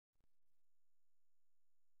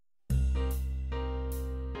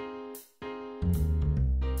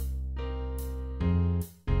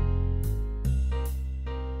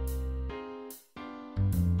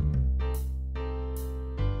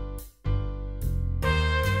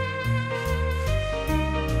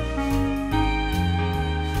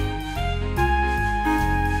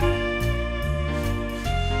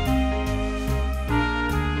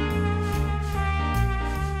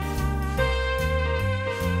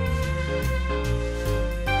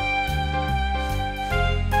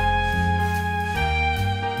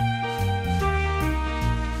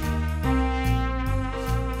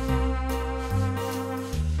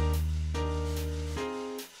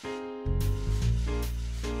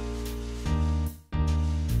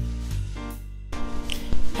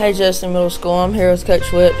Hey, Justin Middle School. I'm here with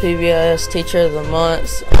Coach Witt, PBIS Teacher of the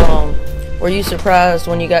Month. Were you surprised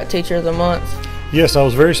when you got Teacher of the Month? Yes, I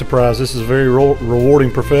was very surprised. This is a very rewarding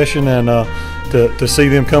profession, and to see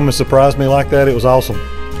them come and surprise me like that, it was awesome.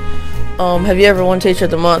 Have you ever won Teacher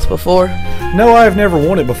of the Month before? No, I've never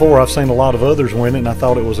won it before. I've seen a lot of others win it, and I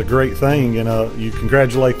thought it was a great thing, and you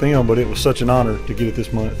congratulate them, but it was such an honor to get it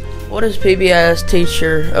this month. What does PBIS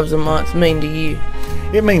Teacher of the Month mean to you?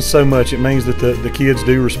 It means so much. It means that the kids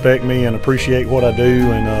do respect me and appreciate what I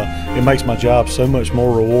do, and it makes my job so much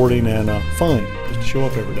more rewarding and fun just to show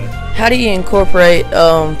up every day. How do you incorporate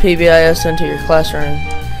PBIS into your classroom?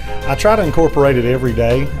 I try to incorporate it every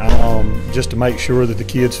day just to make sure that the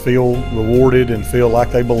kids feel rewarded and feel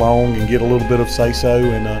like they belong and get a little bit of say-so,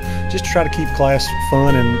 and just to try to keep class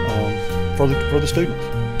fun and for the students.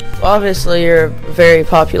 Obviously, you're a very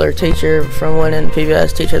popular teacher from winning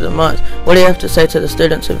PBIS Teacher of the Month. What do you have to say to the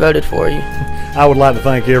students who voted for you? I would like to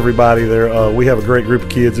thank everybody there. We have a great group of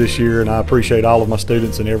kids this year, and I appreciate all of my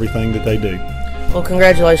students and everything that they do. Well,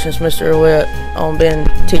 congratulations, Mr. Witt, on being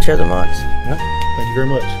Teacher of the Month. Yeah, thank you very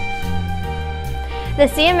much. The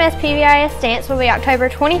CMS PBIS dance will be October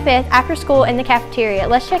 25th after school in the cafeteria.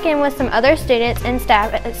 Let's check in with some other students and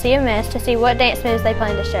staff at CMS to see what dance moves they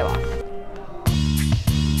plan to show off.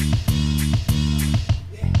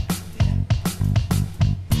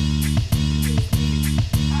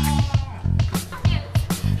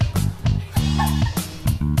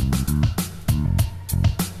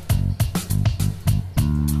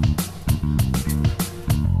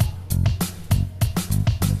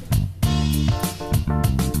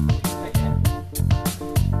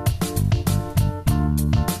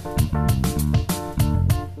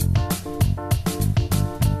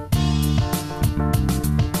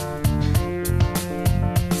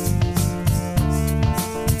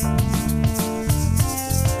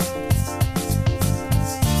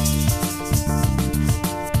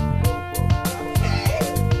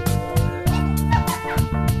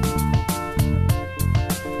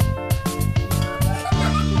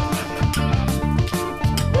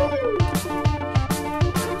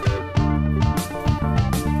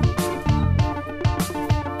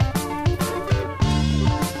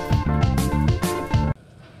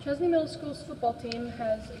 Middle School's football team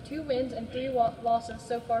has 2 wins and 3 losses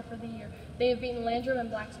so far for the year. They have beaten Landrum and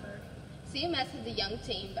Blacksburg. CMS has a young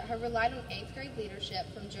team but have relied on 8th grade leadership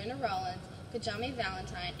from Jonah Rollins, Kajami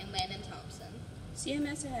Valentine, and Landon Thompson.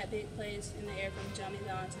 CMS has had big plays in the air from Kajami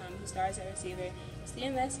Valentine, who starts at receiver.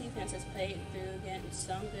 CMS defense has played through against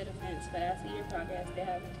some good events, but as the year progressed, they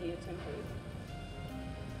have continued to improve.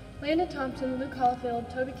 Landon Thompson, Luke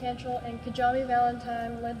Hollifield, Toby Cantrell, and Kajami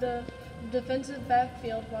Valentine led the defensive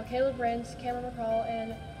backfield, while Caleb Renz, Cameron McCall,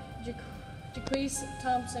 and Jaquise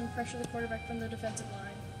Thompson pressure the quarterback from the defensive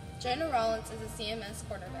line. Jonah Rollins is a CMS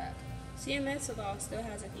quarterback. CMS football still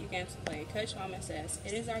has a few games to play. Coach Palmer says,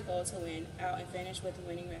 "It is our goal to win out and finish with a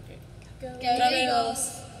winning record." Go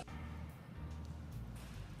Eagles!